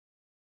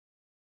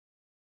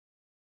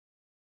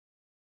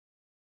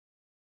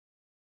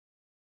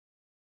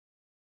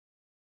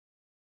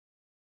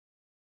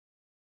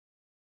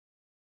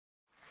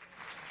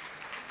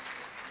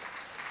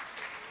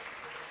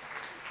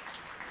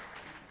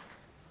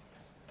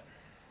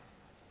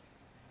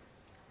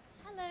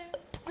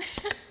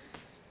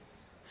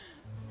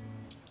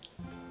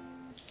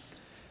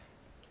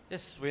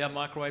Yes, we are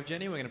Microwave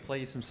Jenny. We're going to play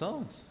you some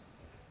songs.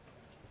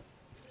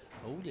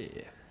 Oh, yeah.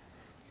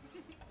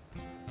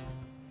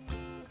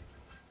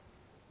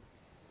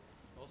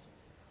 Awesome.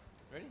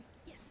 Ready?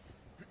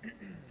 Yes.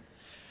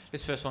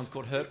 This first one's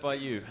called Hurt by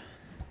You.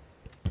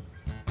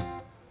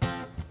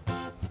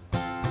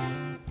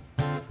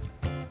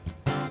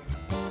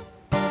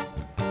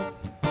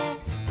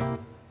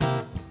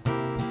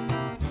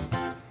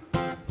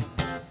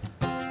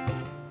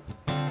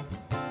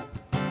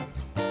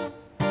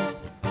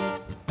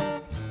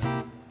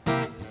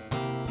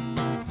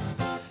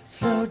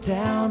 Slow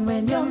down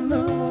when you're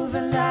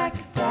moving like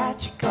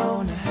that. You're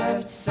gonna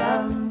hurt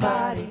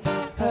somebody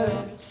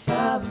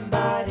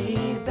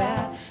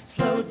bad.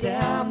 Slow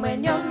down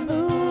when you're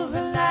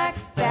moving like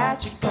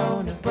that. You're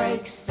gonna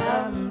break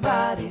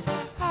somebody's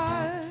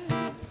heart.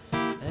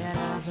 And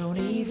I don't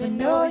even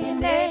know your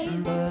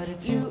name, but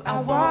it's you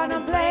I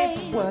wanna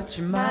blame. What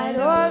you might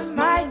or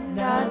might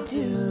not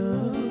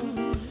do.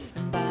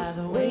 And by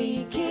the way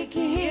you kick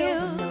your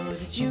heels, I know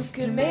that you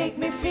can make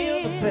me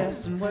feel the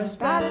best and worst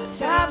by the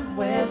time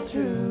we're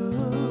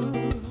through.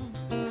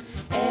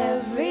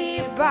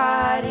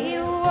 Everybody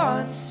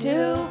wants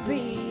to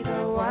be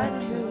the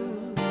one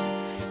who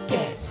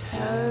gets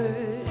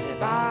hurt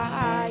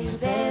by you.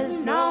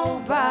 There's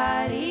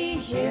nobody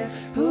here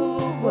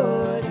who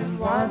wouldn't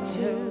want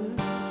to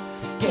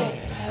get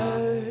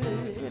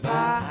hurt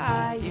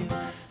by you.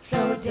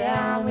 Slow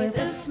down with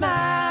a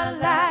smile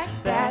like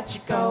that.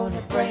 You're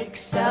gonna break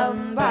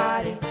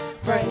somebody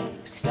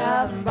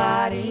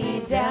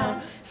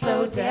down.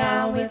 Slow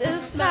down with a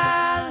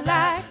smile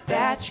like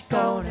that.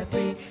 You're gonna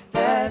be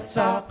the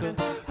talk of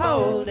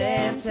whole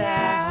damn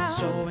town.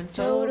 Showing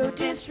total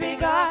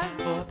disregard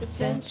for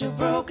potential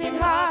broken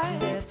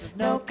hearts. It's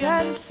no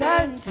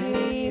concern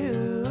to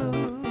you.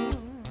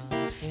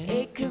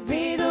 It could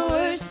be the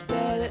worst,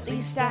 but at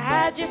least I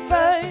had you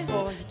first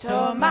before you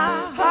tore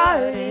my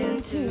heart in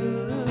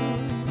two.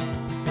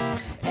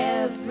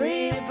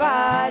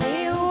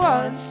 Everybody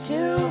wants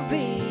to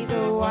be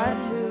the one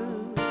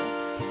who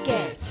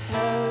gets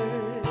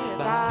hurt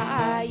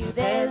by you.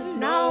 There's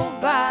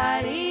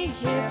nobody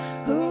here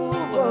who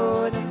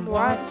wouldn't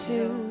want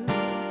to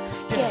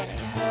get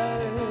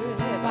hurt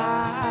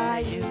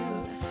by you.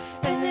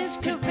 And this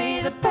could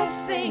be the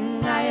best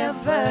thing I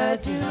ever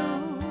do,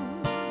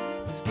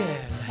 is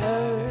get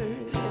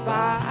hurt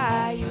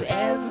by you.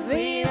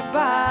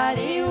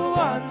 Everybody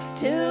wants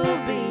to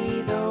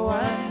be the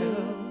one who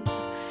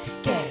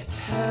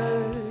gets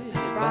hurt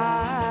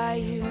by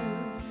you.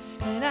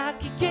 And I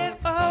could get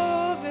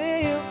over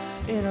you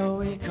in a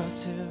week or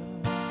two.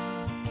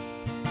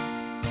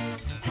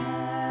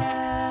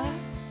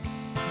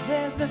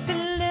 There's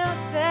nothing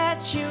else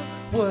that you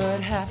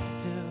would have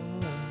to do.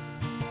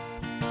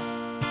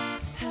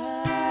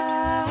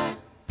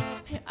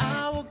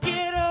 I will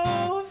get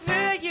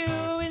over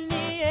you in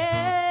the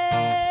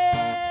end.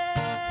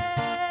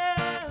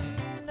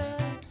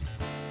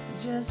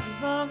 Just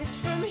as long as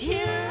from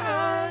here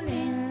on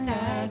in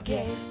I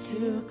get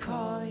to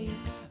call you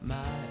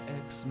my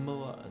ex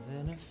more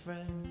than a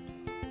friend.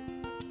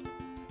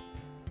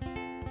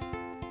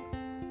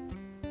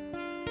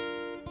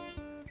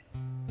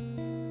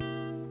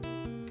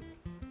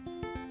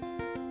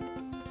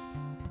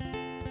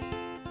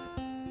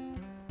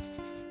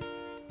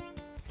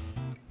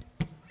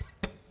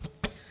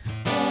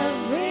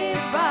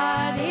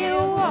 Everybody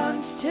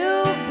wants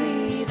to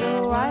be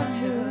the one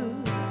who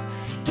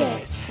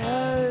gets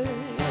hurt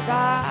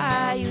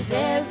by you.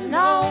 There's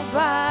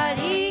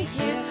nobody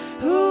here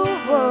who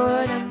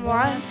wouldn't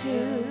want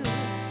to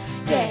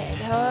get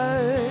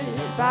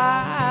hurt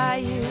by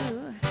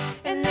you.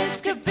 And this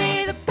could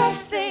be the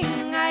best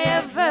thing I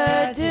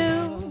ever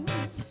do,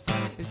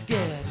 is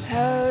get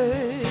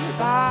hurt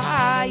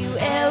by you.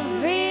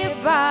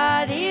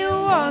 Everybody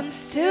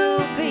wants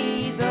to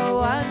be the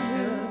one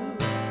who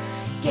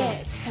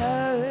gets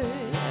hurt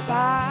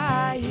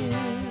by you.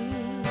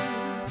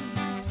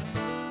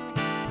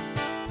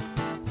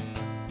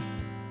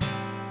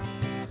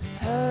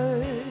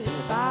 Hurt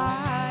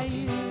by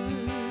you.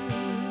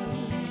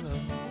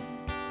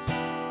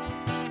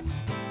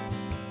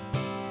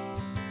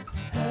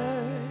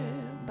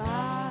 Hurt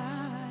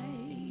by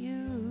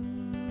you.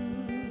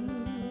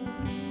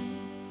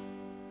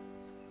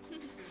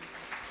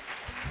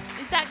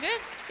 Is that good?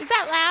 Is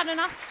that loud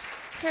enough?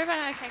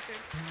 Everybody, okay, good.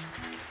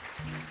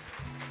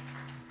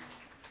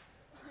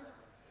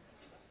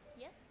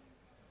 Yes?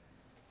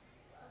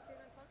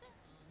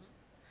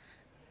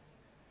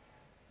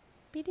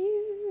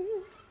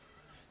 Be-doo.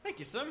 Thank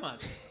you so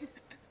much.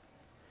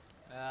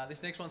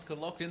 This next one's called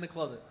Locked in the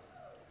Closet.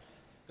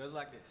 Goes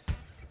like this.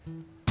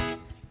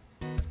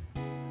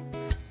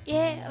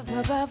 Yeah,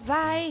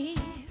 bye-bye,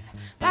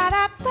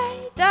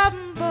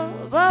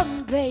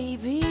 ba-da-ba-dum-bum,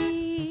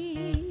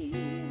 baby.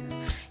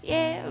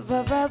 Yeah,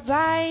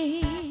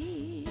 bye-bye.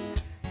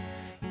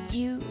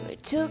 You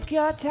took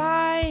your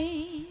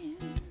time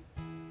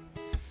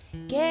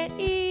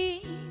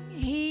getting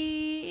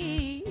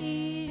here,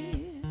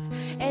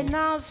 and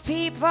those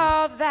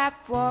people that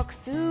walk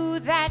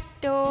through that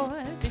door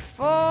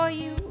before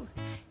you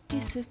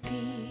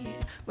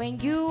disappeared when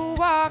you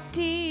walked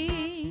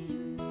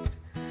in.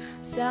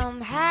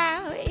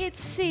 Somehow it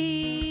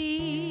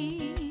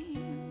seemed,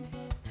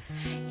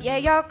 yeah,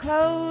 your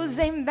clothes,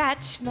 they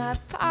match my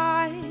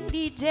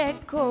party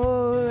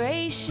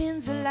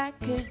decorations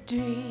like a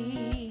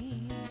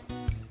dream.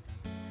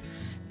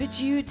 But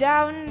you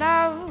don't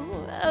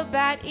know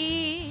about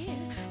it,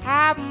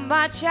 how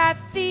much I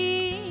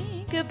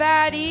think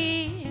about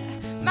it.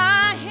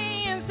 My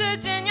hands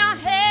touching your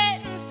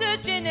hands,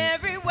 touching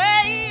every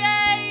way.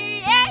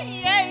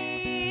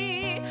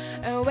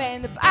 And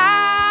when the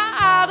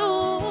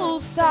bottle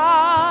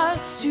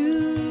starts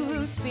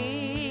to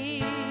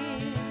spin,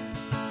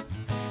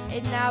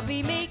 and I'll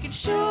be making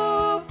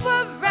sure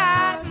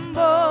I'm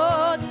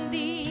more than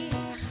the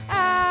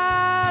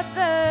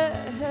other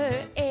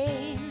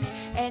end.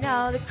 And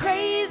all the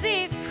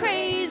crazy,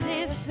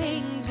 crazy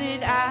things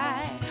that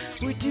I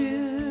would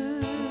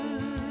do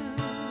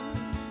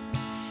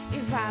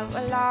if I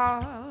were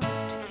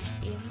locked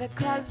in the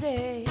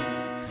closet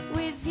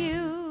with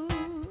you.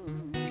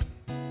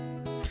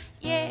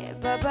 Yeah,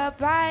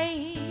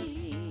 bye-bye.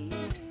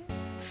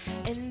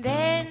 And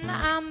then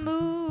I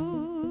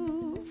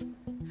move,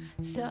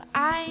 so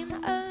I'm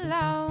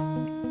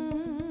alone.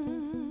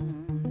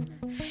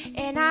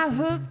 And I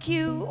hook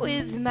you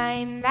with my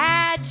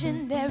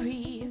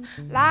imaginary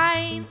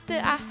line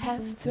that I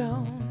have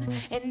thrown.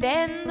 And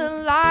then the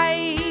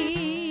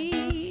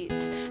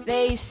lights,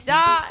 they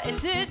start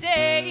to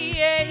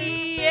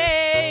dance.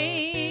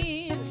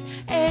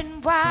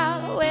 And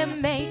while we're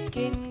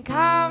making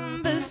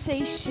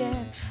conversation,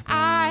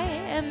 I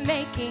am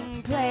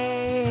making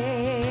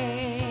plans.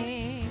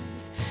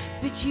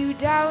 But you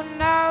don't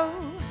know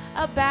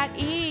about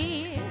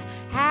it,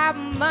 how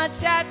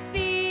much I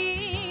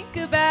think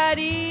about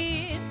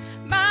it.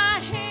 My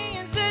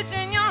hands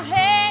touching your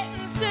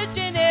hands,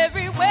 touching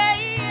every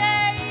way.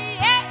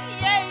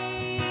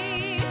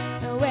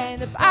 When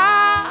the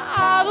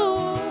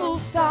bottle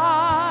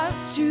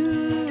starts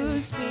to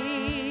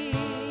spin,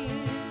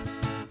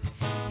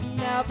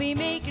 and I'll be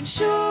making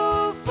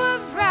sure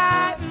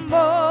I'm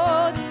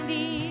more than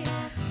the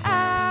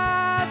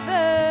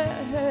other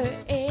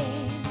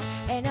end.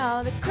 And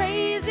all the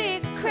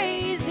crazy,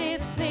 crazy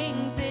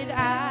things that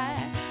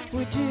I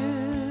would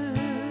do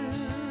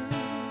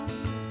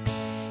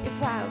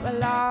if I were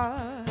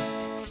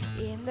locked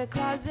in the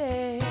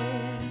closet.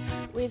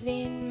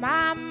 Within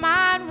my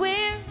mind,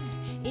 we're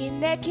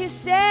in there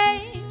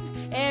kissing.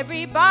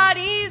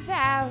 Everybody's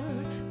out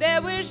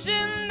there wishing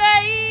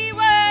they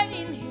were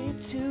in here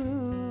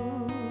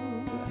too,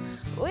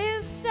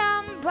 with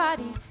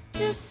somebody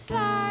just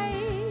like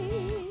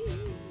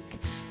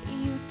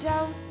you.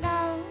 Don't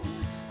know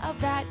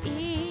about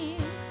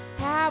it,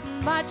 how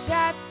much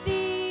I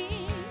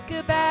think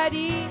about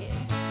it.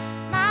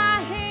 My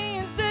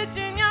hands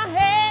touching your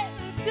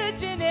hands,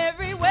 touching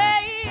every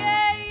way.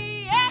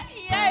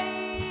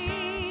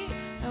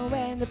 And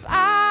when the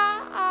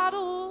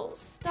bottle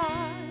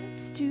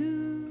starts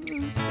to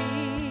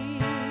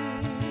spin,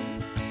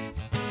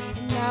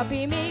 and I'll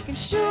be making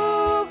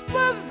sure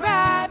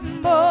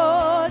I'm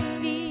more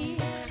than the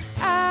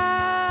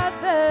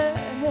other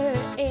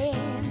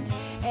end.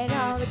 And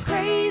all the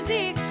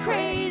crazy,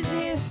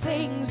 crazy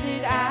things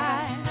that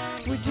I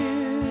would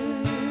do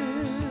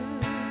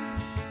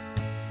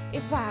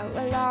if I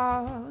were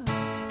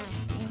locked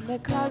in the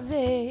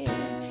closet.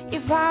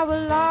 If I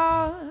were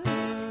locked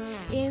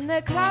in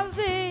the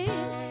closet.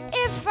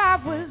 If I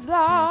was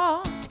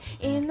locked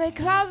in the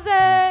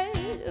closet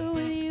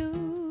with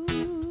you.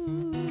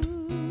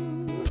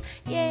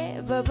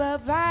 Yeah,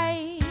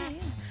 bye-bye,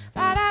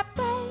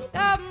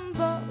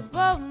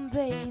 ba-da-bye-dum-bum,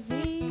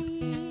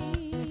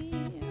 baby.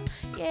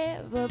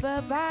 Yeah,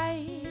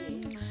 bye-bye,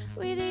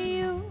 with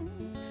you.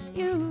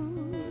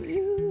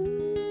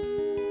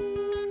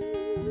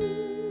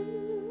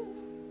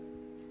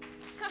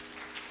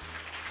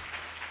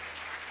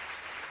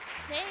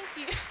 Thank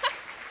you.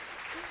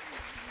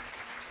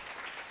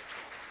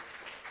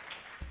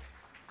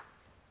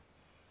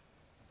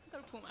 I've got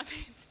to pull my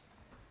pants.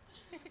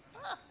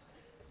 Oh,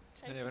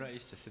 Yeah, we're not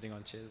used to sitting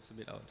on chairs. It's a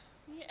bit odd.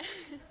 yeah.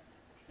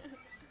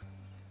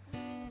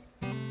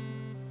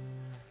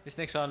 This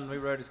next one we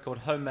wrote is called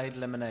Homemade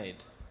Lemonade.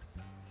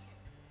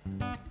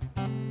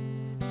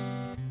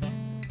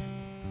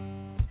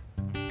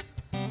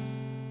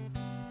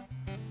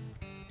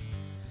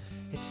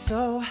 It's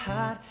so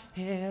hot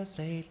here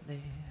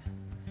lately,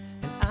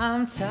 and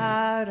I'm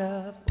tired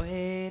of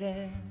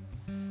waiting.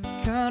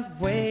 Can't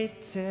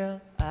wait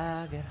till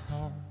I get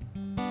home.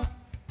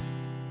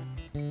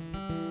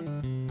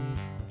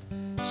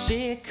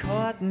 She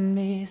caught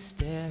me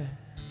staring,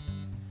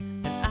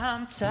 and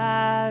I'm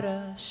tired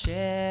of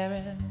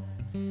sharing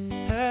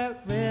her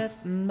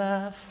with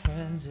my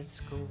friends at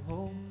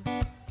school.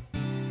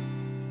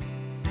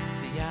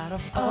 See, out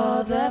of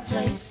all the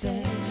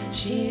places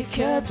she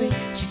could be,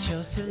 she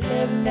chose to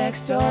live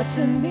next door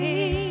to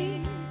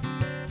me.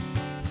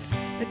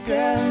 The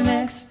girl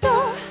next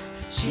door,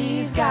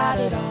 she's got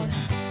it all,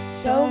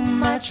 so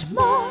much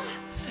more.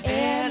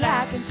 And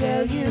I can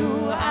tell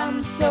you,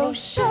 I'm so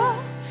sure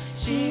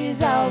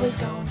she's always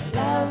gonna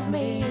love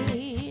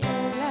me,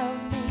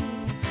 love me.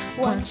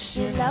 Once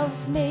she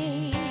loves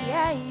me,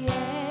 yeah,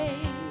 yeah.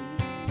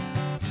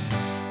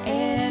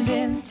 And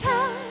in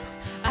time,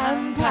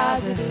 I'm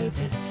positive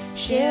that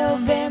she'll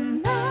be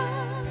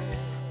mine.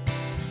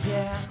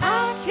 Yeah,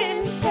 I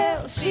can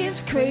tell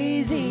she's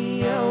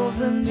crazy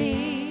over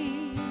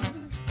me.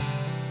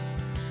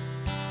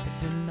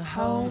 It's in the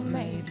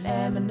homemade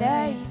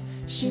lemonade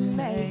she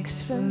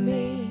makes for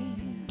me.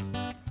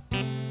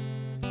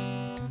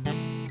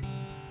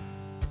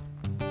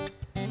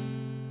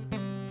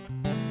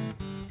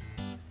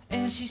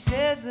 And she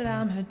says that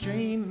I'm her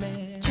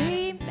dreaming,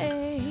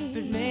 dreaming.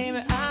 But maybe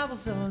I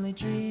was only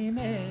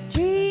dreaming,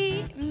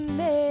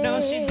 dreaming.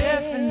 No, she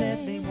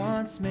definitely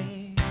wants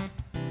me.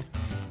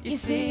 You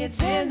see,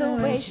 it's in the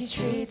way she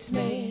treats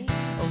me.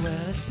 Oh,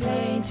 well, it's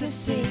plain to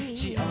see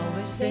she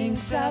always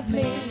thinks of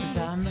me, 'cause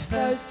I'm the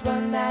first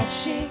one that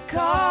she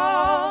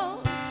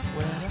calls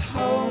when her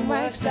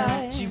homework's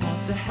done. She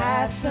wants to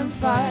have some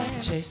fun,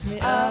 chase me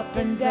up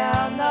and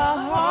down the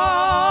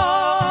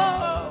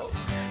halls.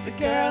 The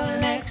girl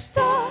next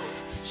door,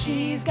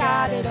 she's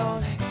got it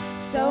all,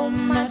 so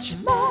much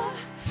more.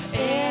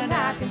 And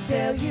I can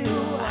tell you,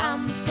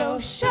 I'm so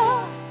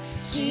sure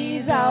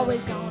she's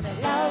always gonna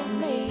love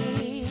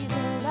me,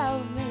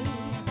 love me.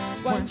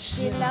 Once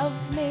she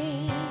loves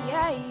me,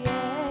 yeah,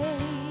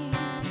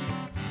 yeah.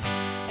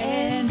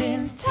 And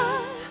in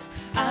time,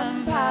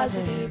 I'm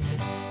positive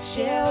that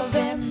she'll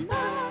be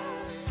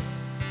mine.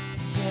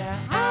 Yeah,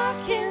 I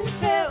can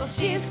tell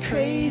she's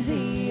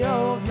crazy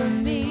over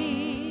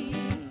me.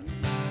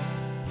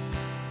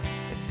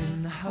 It's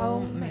in the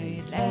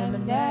homemade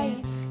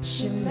lemonade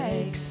she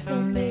makes for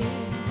me.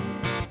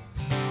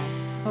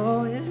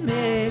 Oh, it's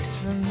mixed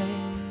for me.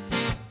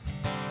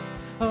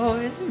 Oh,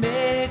 it's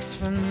mixed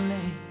for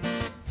me.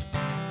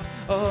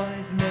 Oh,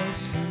 it's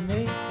mixed for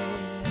me.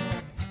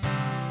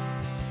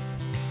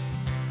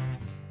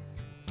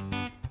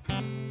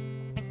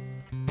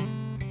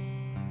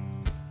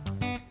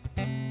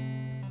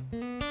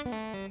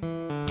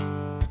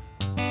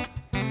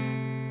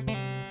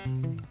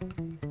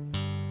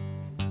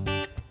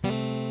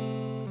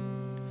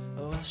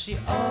 She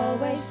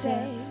always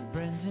says,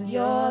 Brendon,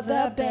 you're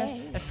the best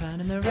at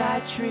finding the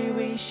right tree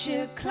we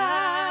should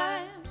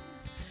climb.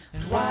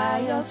 And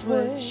why else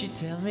would she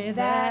tell me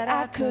that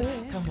I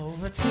could come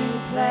over to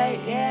play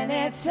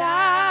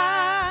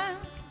anytime?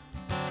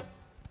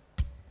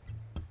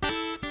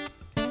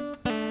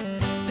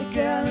 The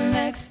girl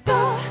next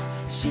door,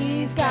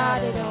 she's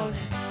got it all,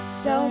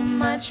 so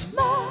much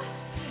more.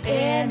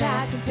 And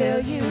I can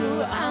tell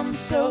you, I'm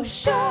so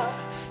sure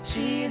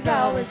she's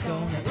always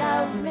gonna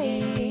love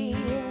me,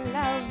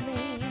 love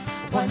me.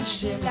 Once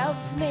she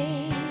loves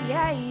me,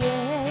 yeah,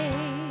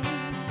 yeah.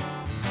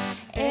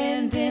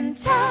 And in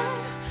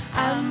time,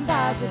 I'm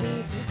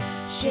positive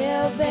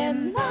she'll be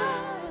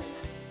mine.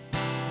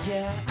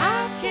 Yeah,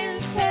 I can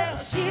tell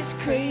she's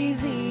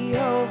crazy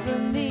over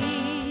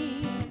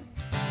me.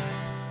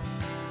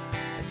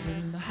 It's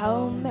in the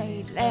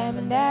homemade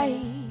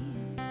lemonade,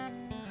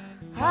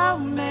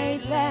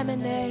 homemade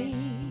lemonade.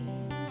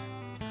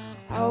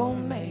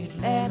 Homemade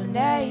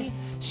lemonade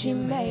she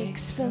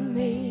makes for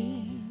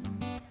me.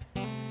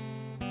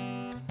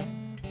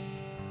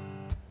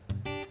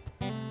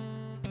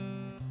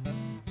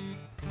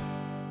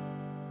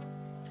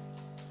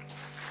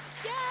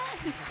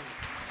 Yay!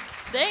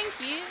 Thank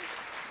you.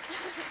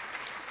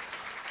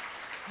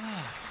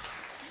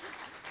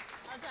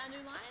 I'll do a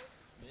new line.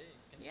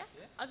 Yeah?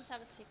 I'll just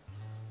have a sip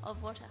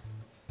of water.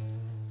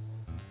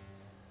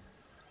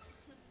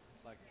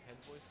 Like head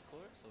voice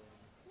chorus or?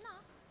 No.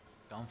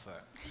 Gone for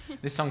it.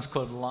 This song's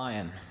called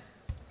Lion.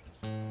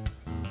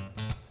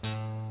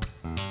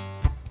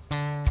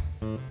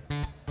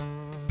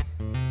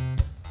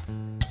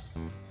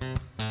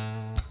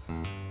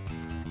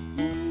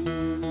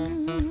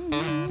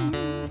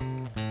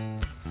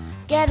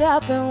 Get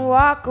up and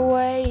walk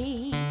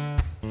away.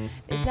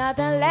 There's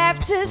nothing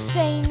left to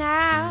say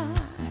now.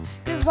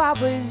 'Cause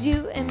what was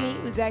you and me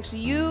was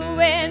actually you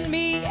and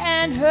me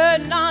and her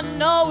not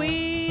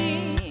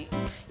knowing.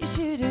 You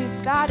should have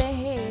thought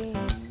ahead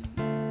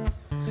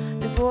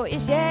before you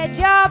shared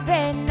your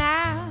bed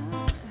now.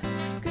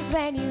 'Cause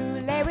when you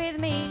lay with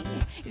me,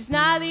 it's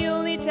not the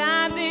only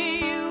time that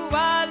you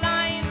are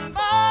lying,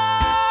 boy.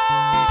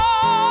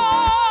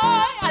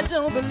 I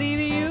don't believe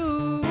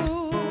you.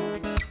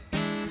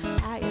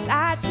 How you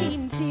lie,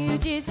 cheating too,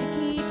 just to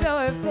keep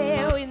your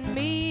affair with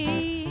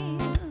me.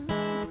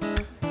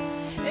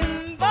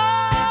 And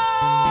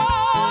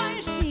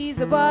boy, she's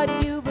the one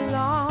you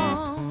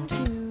belong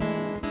to.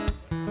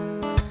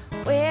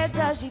 Where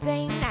does she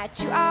think that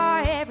you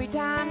are every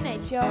time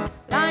that you're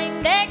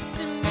lying next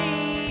to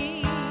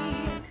me?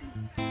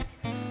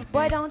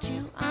 Why don't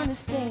you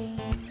understand?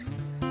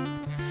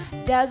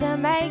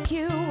 Doesn't make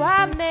you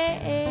a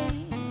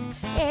man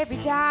every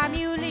time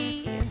you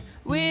leave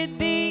with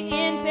the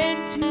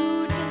intent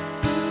to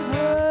deceive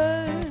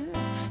her.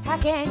 How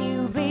can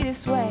you be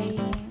this way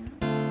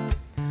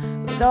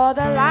with all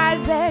the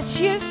lies that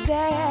you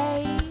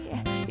say?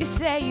 You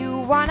say you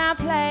wanna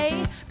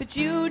play, but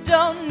you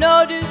don't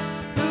know just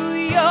who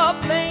you're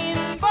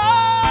playing. Boy,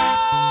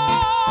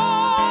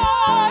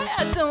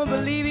 I don't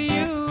believe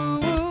you.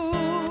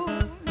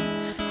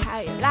 How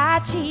you lie,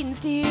 cheat, and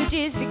steal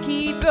just to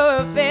keep your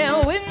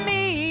affair with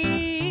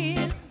me.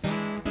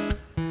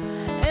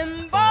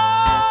 And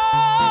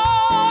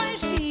boy,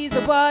 she's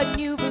the one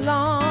you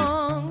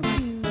belong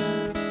to.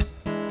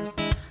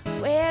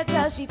 Where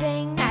does she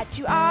think that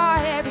you are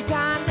every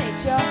time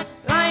that you're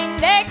lying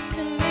next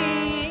to me?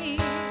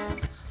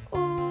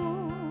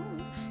 Ooh,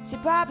 she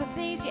probably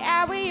thinks you're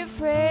out with your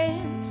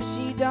friends, but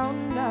she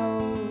don't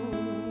know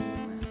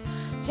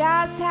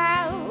just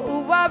how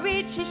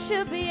worried she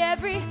should be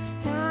every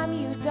time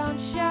you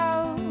don't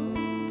show.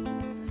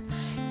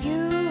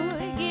 You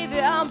give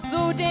it up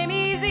so damn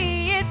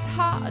easy, it's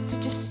hard to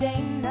just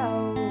say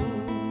no.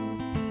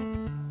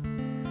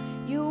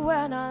 You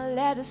were not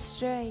led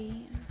astray,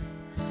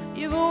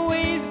 you've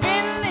always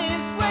been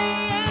this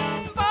way.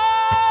 And boy,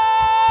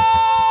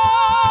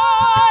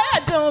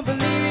 I don't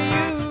believe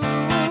you.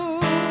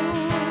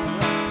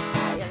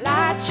 How you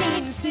lie, cheat,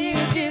 and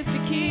steal just to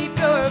keep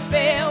your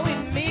affair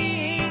with me.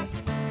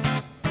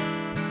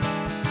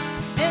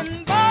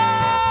 And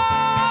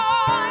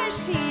boy,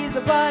 she's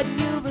the one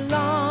you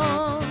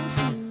belong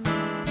to.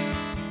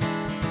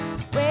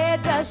 Where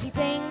does she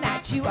think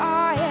that you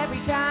are every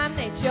time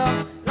that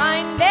you're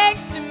lying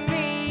next to me?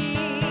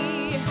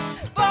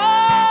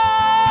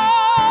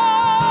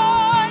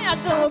 I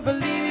don't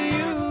believe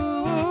you.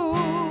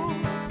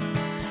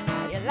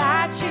 How you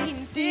lie, cheat, and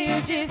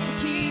steal just to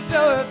keep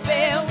your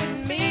affair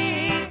with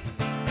me.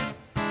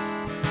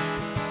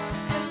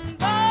 And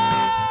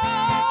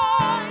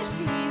boy,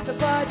 she's the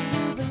one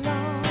you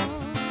belong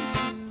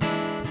to.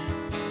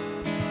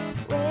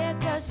 Where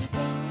does she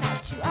think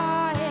that you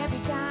are every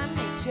time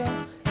that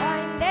you're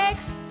lying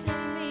next to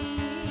me?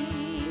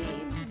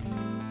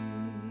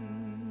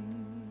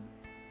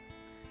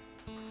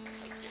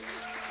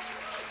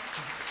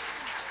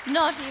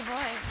 Naughty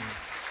boy.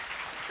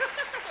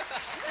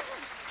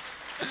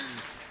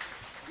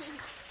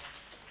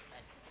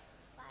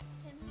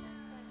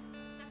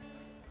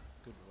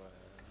 Good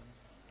work.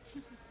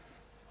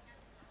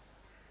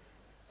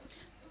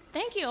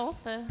 Thank you all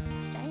for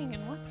staying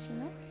and watching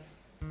this.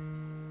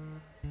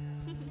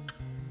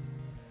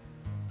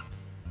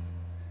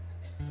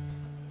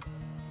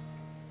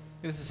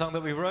 This is a song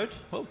that we wrote.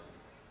 Whoa.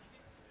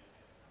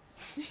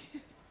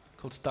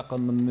 Called Stuck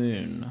on the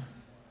Moon.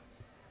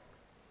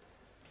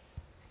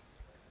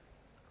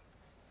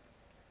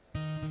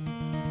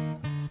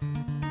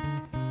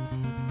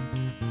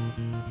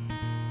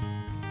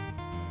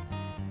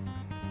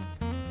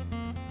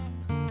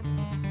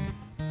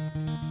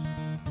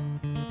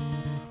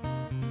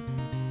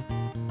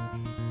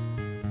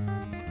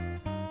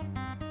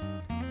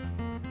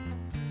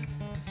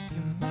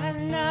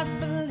 Not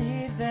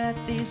believe that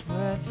these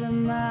words are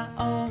my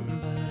own,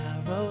 but I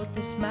wrote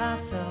this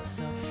myself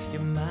so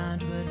your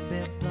mind would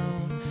be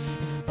blown.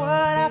 If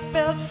what I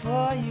felt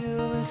for you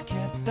was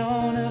kept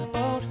on a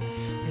boat,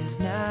 there's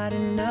not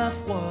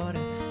enough water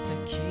to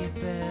keep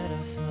it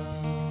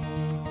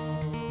afloat.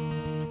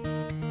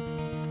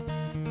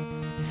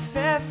 If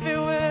every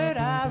word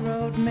I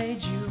wrote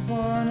made you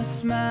wanna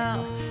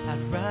smile,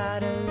 I'd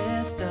write a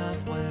list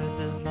of words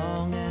as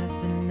long as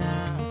the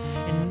Nile.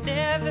 And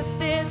never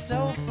stay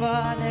so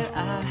far that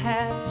I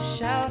had to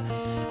shout.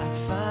 I'd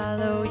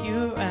follow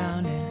you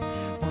around and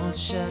won't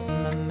shut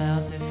my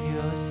mouth. If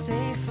you were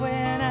safe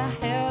when I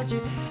held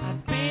you,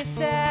 I'd be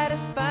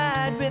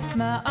satisfied with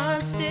my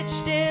arms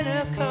stitched in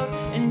a coat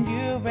and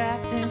you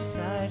wrapped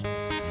inside.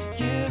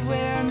 You'd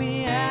wear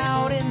me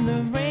out in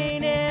the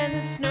rain and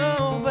the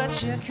snow,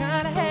 but you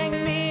can't hang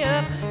me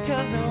up,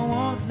 'cause I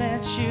won't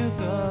let you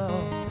go.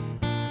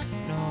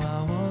 No,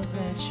 I won't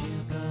let you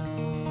go.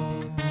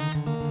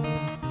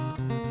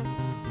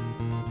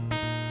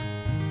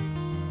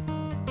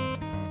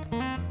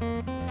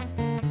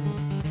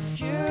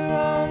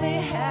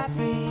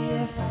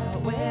 If I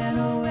went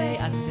away,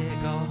 I'd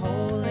dig a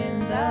hole in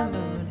the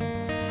moon.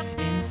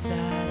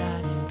 Inside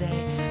I'd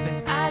stay,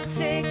 but I'd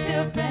take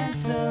a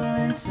pencil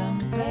and some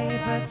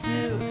paper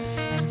too,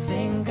 and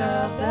think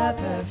of the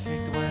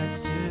perfect words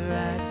to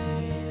write to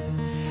you.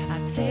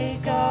 I'd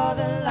take all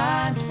the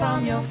lines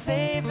from your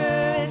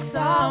favorite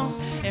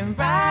songs and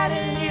write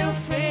a new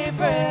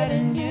favorite,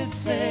 and you'd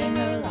sing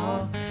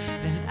along.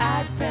 Then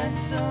I'd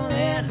pencil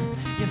in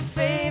your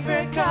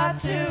favorite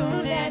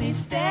cartoon, and you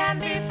stand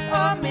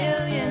before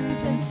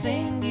millions and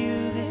sing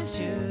you this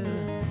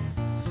tune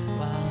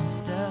while I'm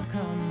stuck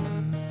on the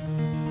moon.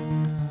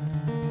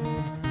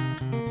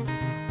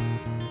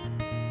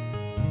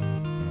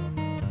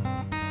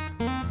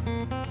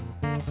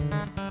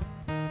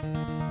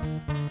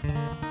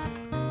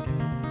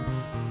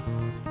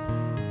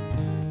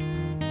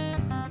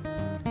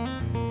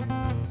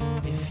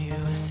 If you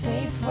were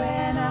safe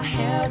when I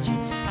held you,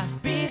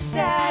 I'd be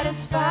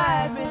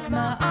satisfied with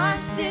my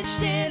arms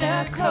stitched in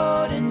a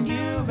coat and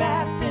you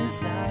wrapped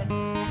inside.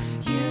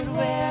 You'd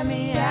wear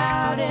me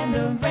out in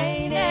the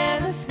rain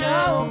and the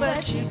snow,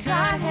 but you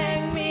can't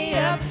hang me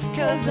up,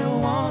 'cause 'cause I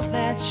won't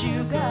let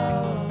you go.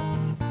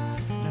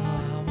 No,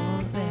 I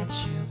won't let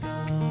you go.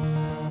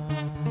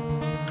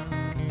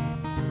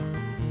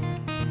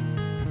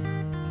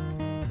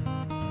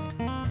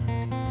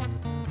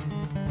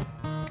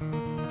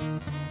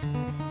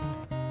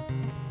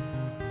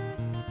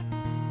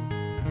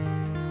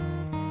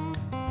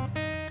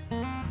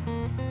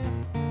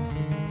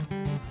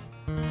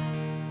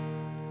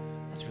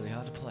 That's really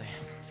hard to play.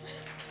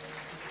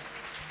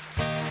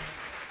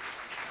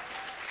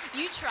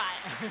 You try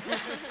it. I'm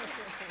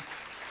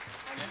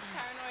just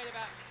paranoid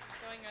about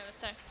going over.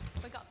 So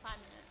we've got 5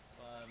 minutes.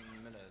 5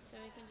 minutes. So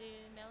we can do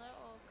Mellow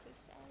or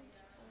Cliff's Edge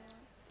or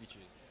You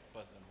choose.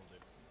 Both of them will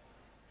do.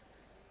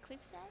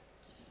 Cliff's Edge.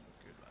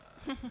 Good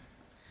man.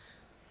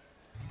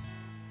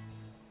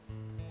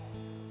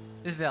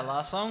 This is our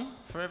last song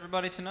for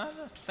everybody tonight.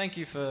 Thank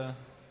you for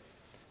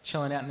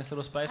chilling out in this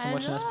little space and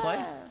watching us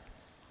play.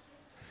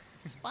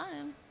 It's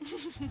fun.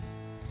 You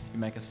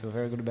make us feel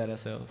very good about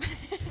ourselves.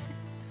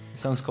 The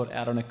song's called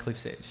Out on a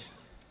Cliff's Edge.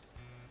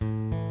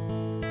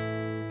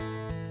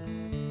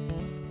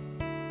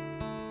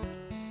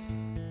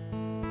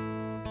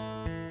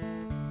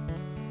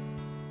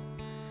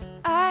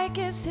 I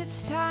guess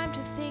it's time to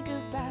think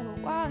about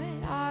what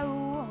I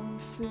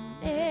want for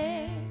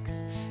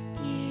next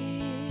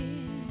year.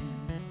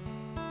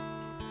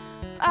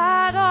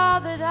 But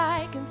all that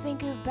I can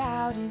think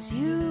about is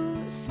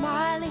you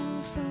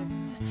smiling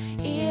from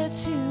ear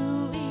to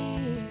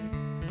ear.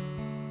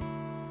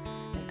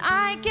 And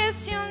I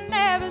guess you'll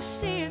never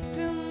see it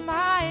through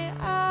my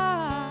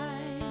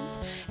eyes.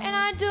 And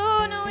I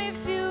don't know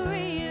if you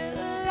realize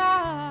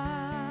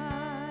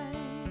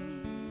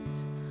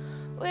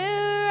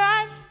where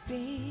I've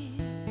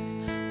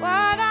been,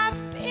 what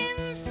I've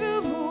been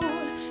through.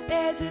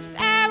 There's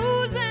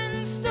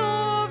 1,000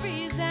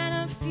 stories and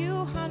a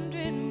few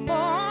hundred more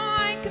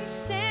I can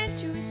send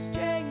you with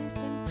strength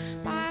in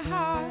my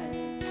heart,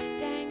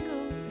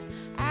 dangled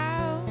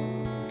out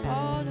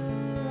on a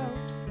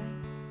rope's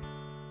length,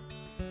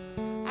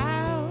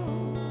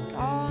 out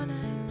on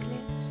a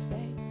cliff's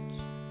edge.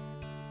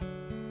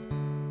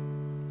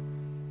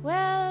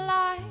 Well,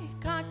 I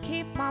can't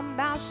keep my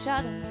mouth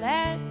shut and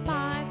let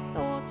my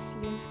thoughts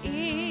live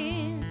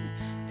indoors.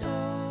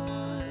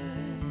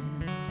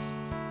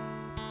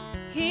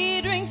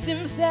 He drinks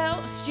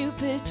himself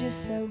stupid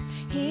just so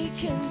he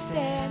can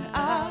stand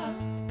up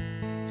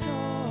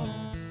tall.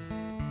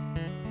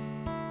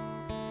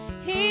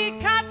 He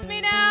cuts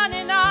me down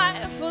and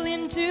I fall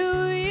into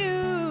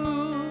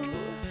you,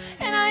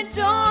 and I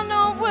don't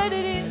know what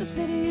it is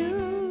that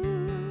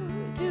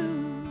you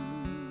do.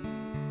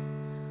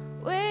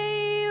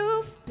 Where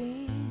you've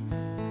been,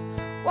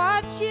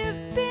 what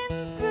you've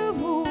been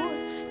through.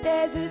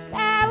 There's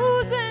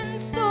 1,000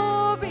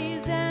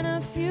 stories and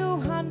a few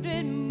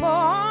hundred more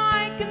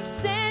I can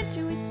send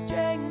you with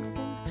strength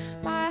in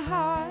my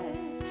heart,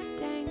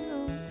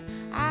 dangled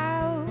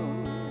out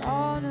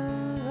on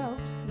a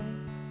rope's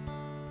length,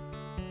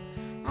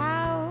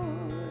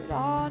 out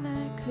on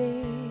a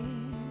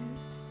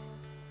cliff's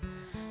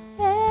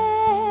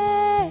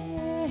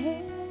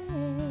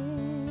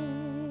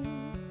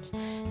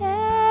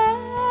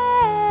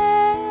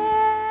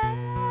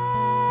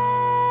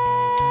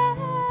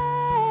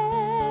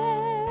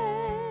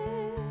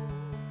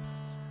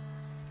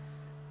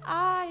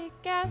I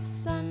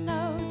guess I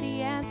know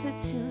the answer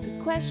to the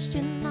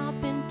question I've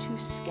been too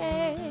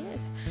scared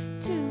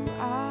to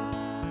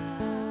ask.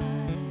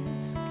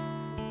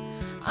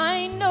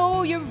 I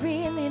know you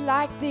really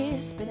like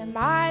this, but am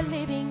I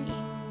living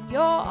in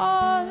your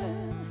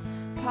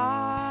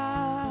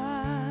past?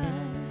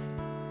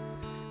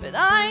 But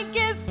I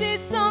guess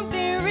it's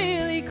something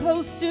really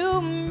close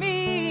to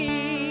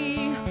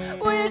me.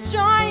 Will you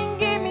try and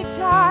give me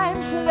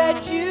time to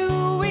let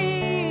you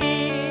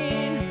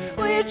in?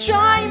 Will you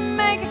try and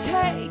make a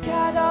cake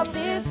out of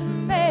this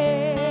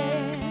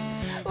mess?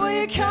 Will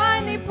you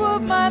kindly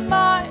put my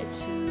mind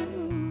to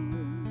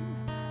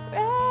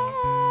rest?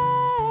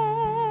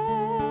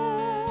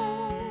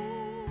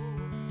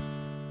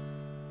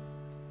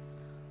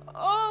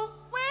 Oh,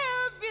 where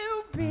have you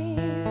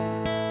been?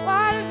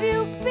 What have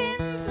you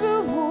been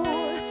through?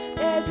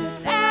 There's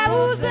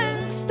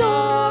 1,000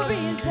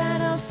 stories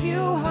and a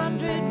few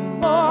hundred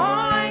more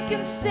I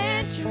can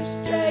send you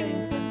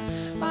strength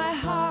in my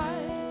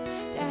heart,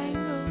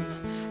 dangled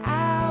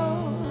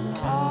out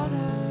on a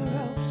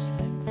rope's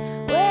length.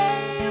 Where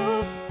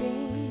you've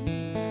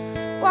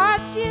been,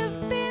 what you've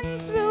been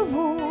through.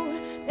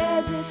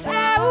 There's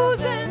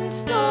 1,000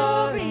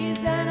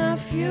 stories and a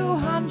few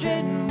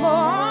hundred more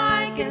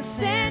I can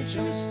send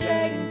you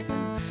strength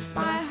in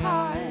my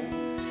heart,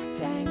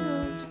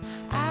 dangled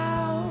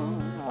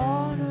out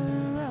on a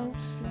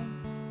rope's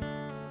length,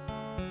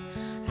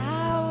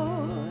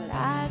 out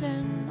at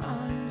an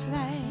arm's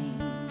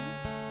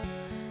length,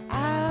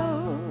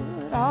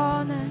 out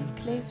on a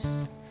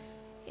cliff's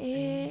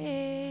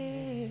edge.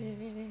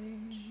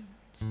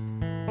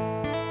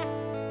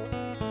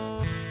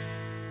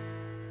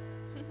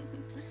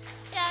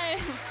 Yay.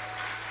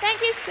 Thank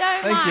you so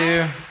much. Thank you.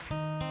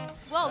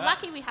 Well,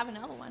 lucky we have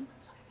another one.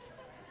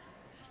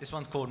 This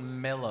one's called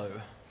Mellow.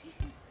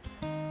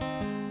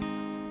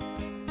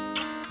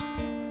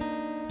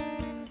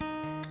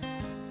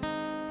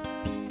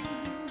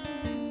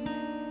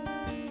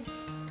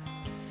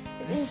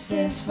 This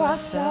is for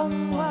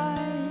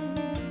someone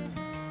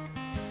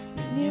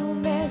who knew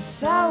me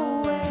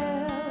so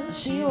well.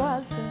 She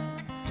was the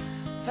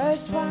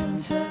first one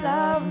to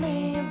love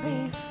me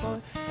before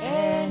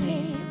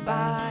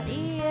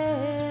anybody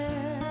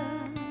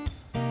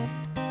else.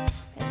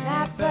 And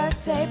that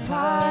birthday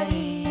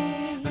party,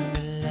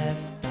 we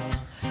left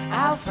all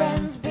our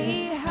friends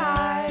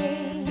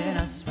behind. And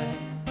I swear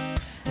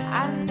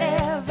I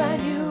never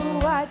knew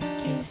what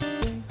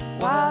kissing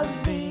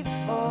was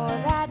before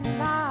that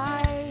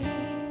night.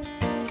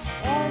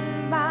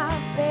 And my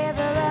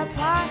favorite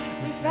part,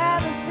 we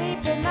fell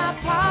asleep in the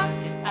park.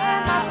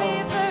 And my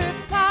favorite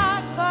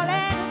part,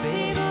 falling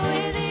asleep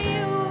with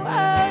you,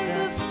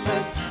 was the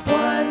first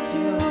one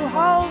to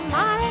hold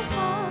my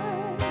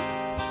heart.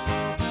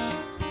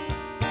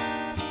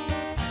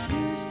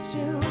 Used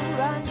to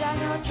run down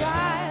your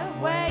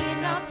driveway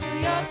and up to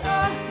your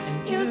door.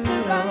 Used to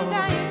run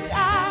down your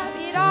drive,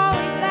 you'd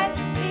always let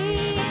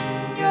me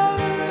in your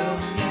room.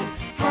 You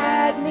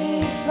had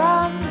me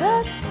from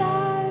the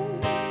start.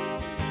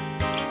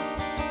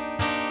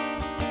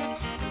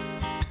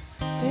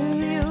 Do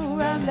you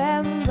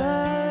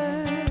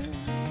remember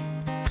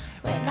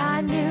when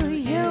I knew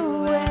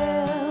you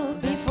well?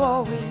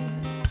 Before we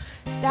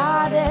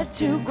started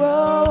to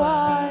grow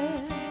up,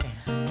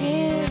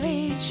 give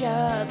each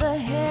other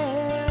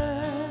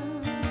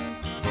hell.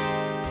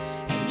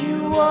 And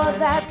you wore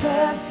that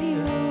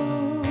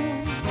perfume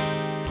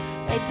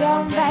they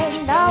don't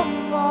make no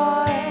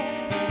more.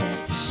 And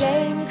it's a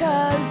shame,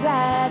 'cause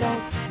that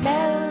old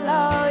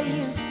mellow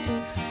used to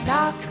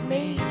knock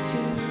me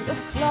to the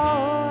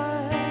floor.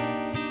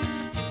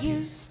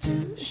 Used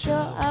to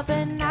show up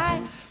at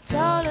night,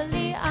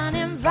 totally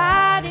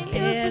uninvited.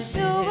 Used to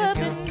show up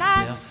at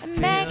night and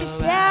make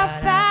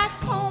yourself at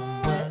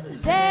home.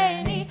 Was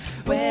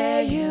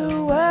anywhere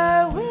you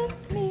were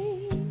with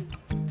me.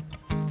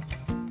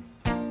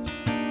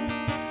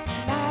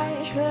 And I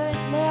could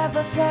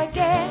never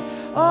forget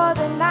all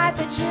the night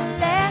that you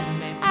left.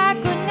 I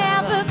could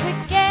never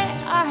forget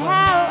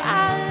how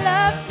I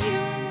loved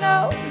you, no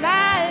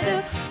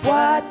matter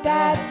what.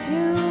 That's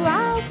who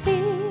I'll be.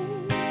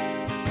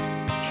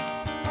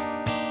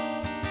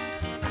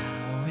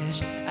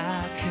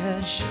 I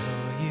could show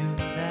you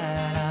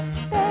that I'm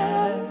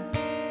better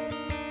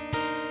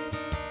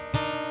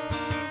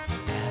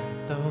at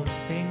those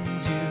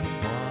things you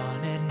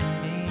wanted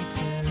me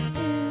to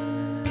do.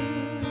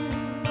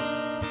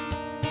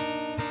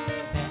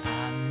 That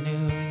I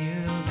knew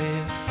you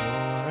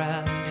before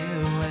I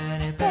knew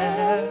any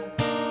better,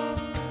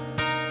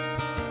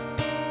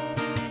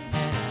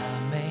 and I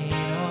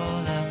made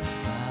all of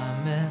my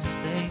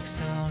mistakes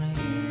on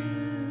you.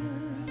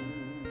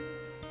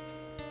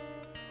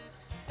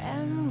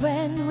 And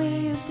when we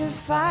used to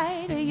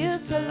fight, we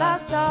used to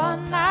last all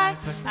night.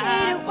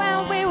 Hated when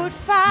we would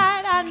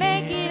fight, I'd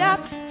make it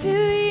up to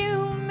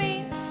you.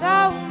 Mean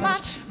so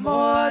much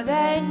more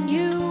than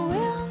you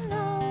will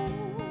know.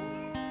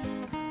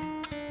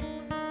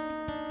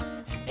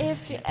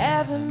 If you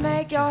ever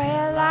make your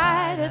hair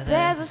lighter,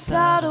 there's a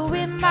subtle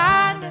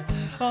reminder.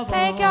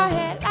 Make your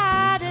hair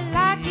lighter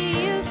like you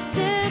used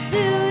to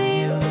do.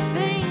 You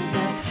think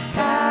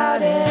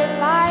about it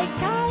like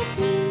I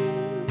do.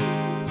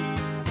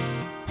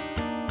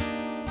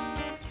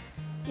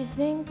 You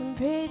think I'm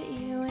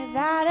pretty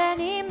without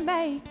any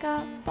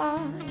makeup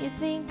on. You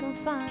think I'm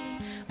funny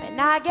when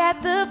I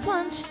get the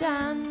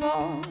punchline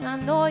wrong. I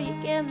know you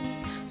get me,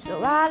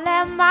 so I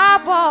let my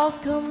walls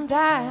come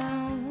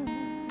down,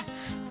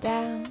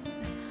 down.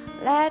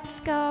 Let's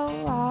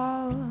go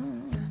all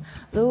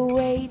the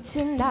way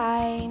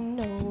tonight.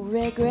 No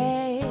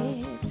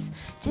regrets,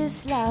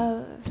 just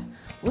love.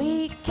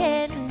 We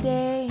can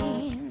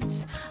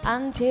dance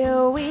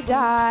until we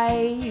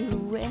die,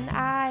 you and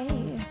I.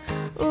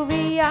 We'll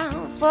be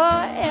young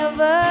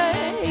forever.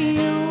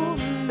 You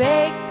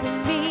make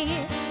me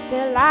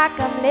feel like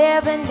I'm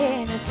living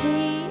in a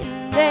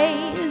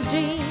teenage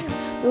dream.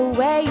 The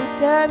way you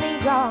turn me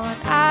on,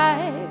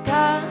 I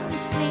can't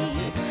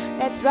sleep.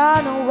 Let's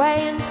run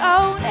away and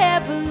don't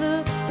ever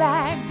look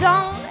back.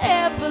 Don't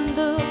ever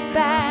look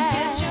back.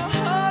 Get your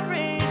heart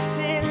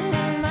racing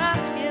in my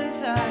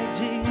skin-tight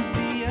jeans.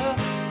 Be your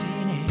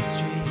teenage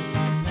dream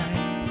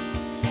tonight.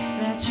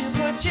 Let you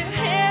put your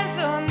hands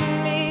on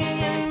me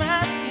in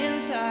my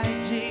skin-tight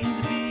jeans.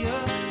 Be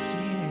your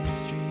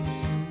teenage dream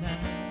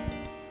tonight.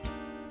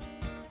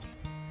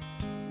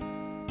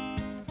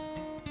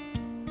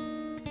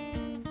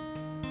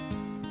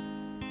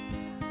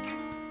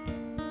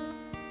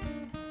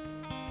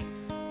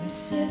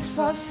 This is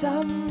for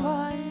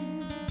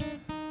someone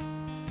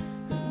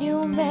who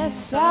knew me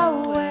so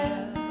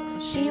well.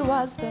 She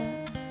was the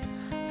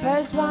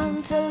first one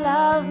to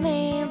love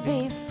me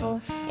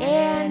before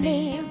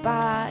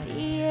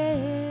anybody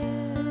else.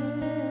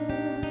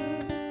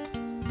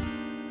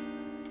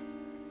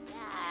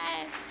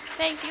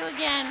 Thank you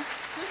again.